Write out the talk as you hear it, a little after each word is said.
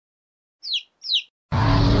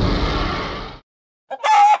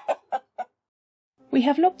We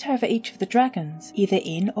have looked over each of the dragons, either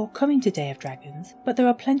in or coming to Day of Dragons, but there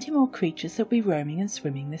are plenty more creatures that will be roaming and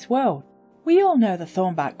swimming this world. We all know the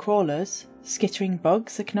thornback crawlers, skittering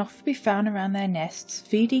bugs that can often be found around their nests,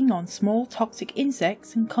 feeding on small toxic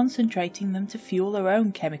insects and concentrating them to fuel their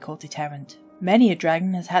own chemical deterrent. Many a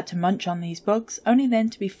dragon has had to munch on these bugs, only then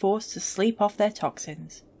to be forced to sleep off their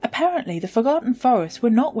toxins. Apparently the Forgotten Forests were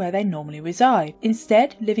not where they normally reside,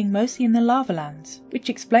 instead living mostly in the lava lands, which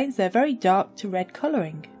explains their very dark to red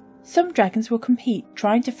colouring. Some dragons will compete,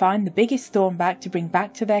 trying to find the biggest thornback to bring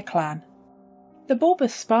back to their clan. The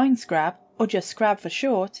bulbous spine scrab, or just scrab for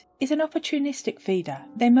short, is an opportunistic feeder.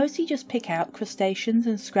 They mostly just pick out crustaceans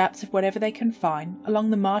and scraps of whatever they can find along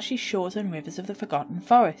the marshy shores and rivers of the Forgotten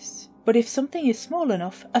Forests. But if something is small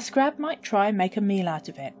enough, a scrab might try and make a meal out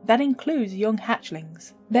of it. That includes young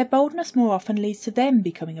hatchlings. Their boldness more often leads to them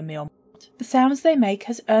becoming a meal. The sounds they make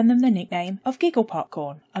has earned them the nickname of Giggle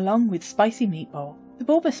Popcorn, along with Spicy Meatball. The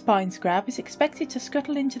bulbous spine scrab is expected to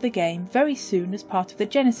scuttle into the game very soon as part of the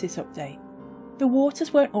Genesis update. The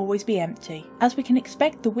waters won't always be empty, as we can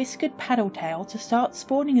expect the whiskered paddletail to start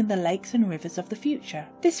spawning in the lakes and rivers of the future.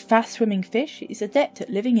 This fast-swimming fish is adept at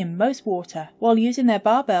living in most water, while using their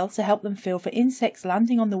barbels to help them feel for insects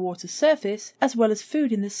landing on the water's surface, as well as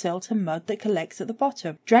food in the silt and mud that collects at the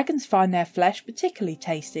bottom. Dragons find their flesh particularly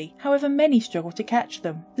tasty, however many struggle to catch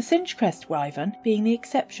them, the Singe-crest wyvern being the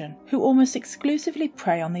exception, who almost exclusively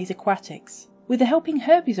prey on these aquatics. With the Helping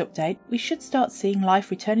Herbies update, we should start seeing life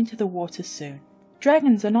returning to the waters soon.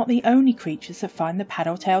 Dragons are not the only creatures that find the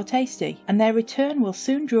paddletail tasty, and their return will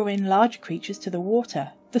soon draw in larger creatures to the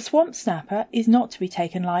water. The swamp snapper is not to be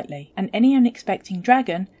taken lightly, and any unexpecting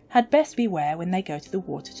dragon had best beware when they go to the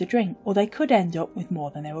water to drink, or they could end up with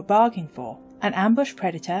more than they were bargaining for. An ambush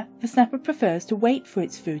predator, the snapper prefers to wait for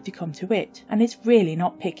its food to come to it, and it's really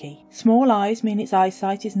not picky. Small eyes mean its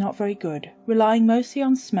eyesight is not very good, relying mostly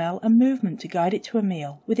on smell and movement to guide it to a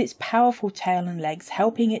meal, with its powerful tail and legs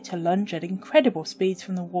helping it to lunge at incredible speeds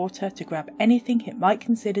from the water to grab anything it might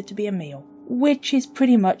consider to be a meal. Which is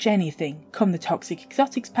pretty much anything. Come the Toxic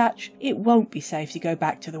Exotics patch, it won't be safe to go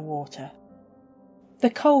back to the water.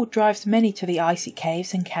 The cold drives many to the icy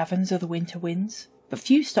caves and caverns of the winter winds, but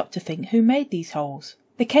few stop to think who made these holes.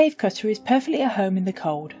 The cave cutter is perfectly at home in the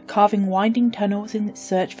cold, carving winding tunnels in its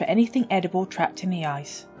search for anything edible trapped in the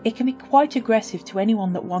ice. It can be quite aggressive to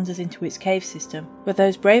anyone that wanders into its cave system, but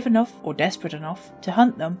those brave enough, or desperate enough, to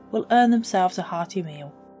hunt them will earn themselves a hearty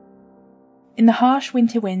meal. In the harsh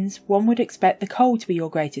winter winds, one would expect the cold to be your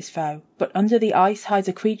greatest foe, but under the ice hides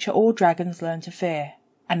a creature all dragons learn to fear,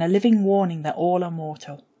 and a living warning that all are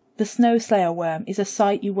mortal. The Snow Slayer worm is a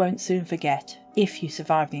sight you won't soon forget, if you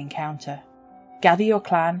survive the encounter. Gather your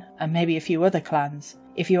clan, and maybe a few other clans,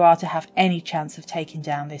 if you are to have any chance of taking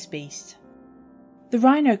down this beast. The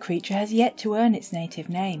rhino creature has yet to earn its native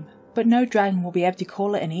name, but no dragon will be able to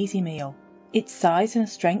call it an easy meal. Its size and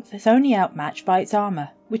strength is only outmatched by its armour,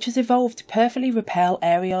 which has evolved to perfectly repel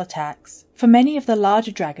aerial attacks. For many of the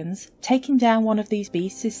larger dragons, taking down one of these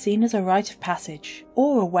beasts is seen as a rite of passage,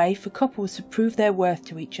 or a way for couples to prove their worth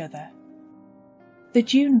to each other. The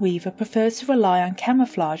dune weaver prefers to rely on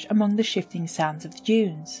camouflage among the shifting sands of the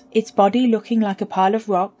dunes, its body looking like a pile of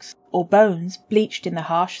rocks, or bones bleached in the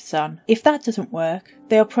harsh sun. If that doesn't work,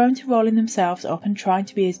 they are prone to rolling themselves up and trying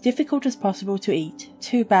to be as difficult as possible to eat.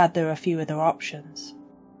 Too bad there are few other options.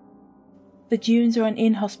 The dunes are an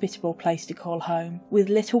inhospitable place to call home, with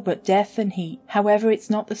little but death and heat. However, it's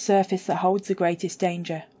not the surface that holds the greatest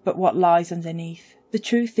danger, but what lies underneath. The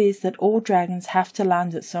truth is that all dragons have to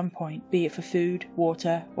land at some point, be it for food,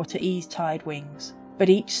 water, or to ease tired wings. But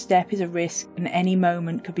each step is a risk, and any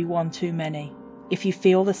moment could be one too many. If you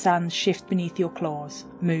feel the sands shift beneath your claws,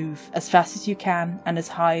 move as fast as you can and as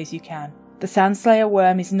high as you can. The Sandslayer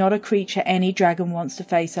worm is not a creature any dragon wants to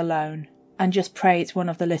face alone, and just pray it's one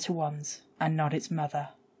of the little ones, and not its mother.